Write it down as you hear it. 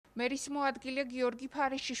მერის მოადგილე გიორგი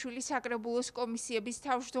ფარიშიშვილის საკრებულოს კომისიების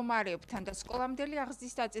თავმჯდომარეებთან და სკოლამდელი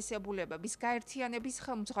აღზრდის დაწესებულებების გაერთიანების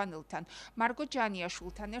ხელმძღვანელთან მარგო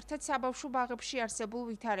ჯანიაშვილთან ერთად საბავშვო ბაღებში არსებულ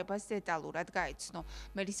ვითარებას დეტალურად გაეცნო.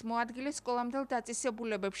 მერის მოადგილე სკოლამდელ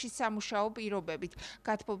დაწესებულებებში სამუშაო პირობებით,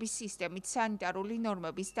 გათბობის სისტემით, სანიტარული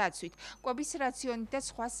ნორმების დაცვით, კვების რაციონით და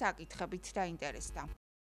სხვა საკითხებით დაინტერესდა.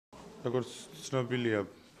 როგორც ცნობილია,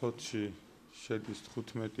 ფოთში შედის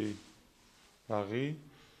 15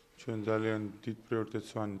 ბაღი. ჩვენ ძალიან დიდ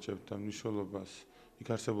პრიორიტეტს ვანიჭებთ ამ მნიშვნელობას, იქ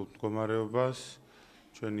არსებულ მდგომარეობას,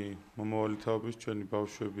 ჩვენი მომავალი თაობის, ჩვენი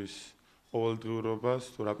ბავშვების ყოველდღიურობას,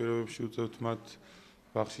 თუ რა პირობებში უწევთ მათ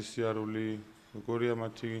ბაღში სიარული, როგორია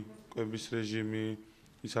მათი კვების რეჟიმი,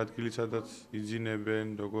 ის ადგილი, სადაც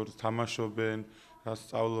იძინებენ, როგორ თამაშობენ, რა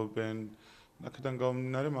სწავლობენ. აქედან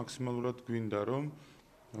გამომდინარე, მაქსიმალურად გვინდა, რომ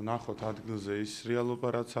ნახოთ ადგილზე ის რეალობა,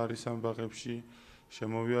 რაც არის ამ ბაღებში,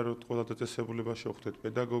 შემოვიაროთ ყველა დაწესებულება, შევხვდეთ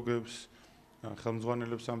პედაგოგებს,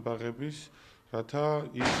 ხელმძღვანელებს ამ ბაღების, რათა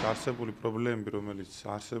ის არსებული პრობლემები, რომელიც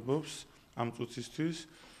არსებობს ამ წუთისთვის,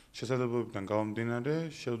 შესაძლებლობებიდან გამომდინარე,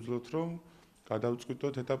 შევძლოთ, რომ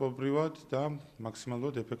გადავწყვიტოთ ეტაპობრივად და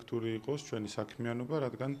მაქსიმალურად ეფექტური იყოს ჩვენი საქმიანობა,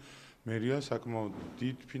 რადგან მერია საკმაოდ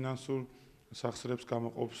დიდ ფინანსურ სახსრებს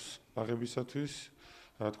გამოყოფს ბაღებისათვის.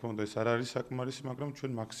 რა თქმა უნდა, ეს არ არის საკმარისი, მაგრამ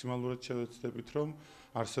ჩვენ მაქსიმალურად შევეცდებით, რომ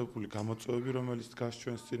არსებული გამოწვევები, რომელიც დგას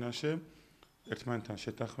ჩვენს წინაშე, ერთმანეთთან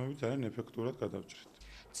შეთანხმებით ძალიან ეფექტურად გადავჭრით.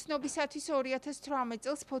 ცნობისათვის 2018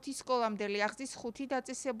 წელს ფოთის სკოლამდელი აღზრდის 5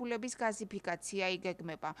 დაწესებულების გაზიფიკაცია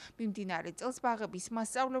იგეგმება. მიმდინარე წელს ბაღების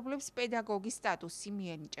მასწავლებლებს პედაგოგის სტატუსი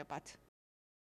მიენიჭებათ.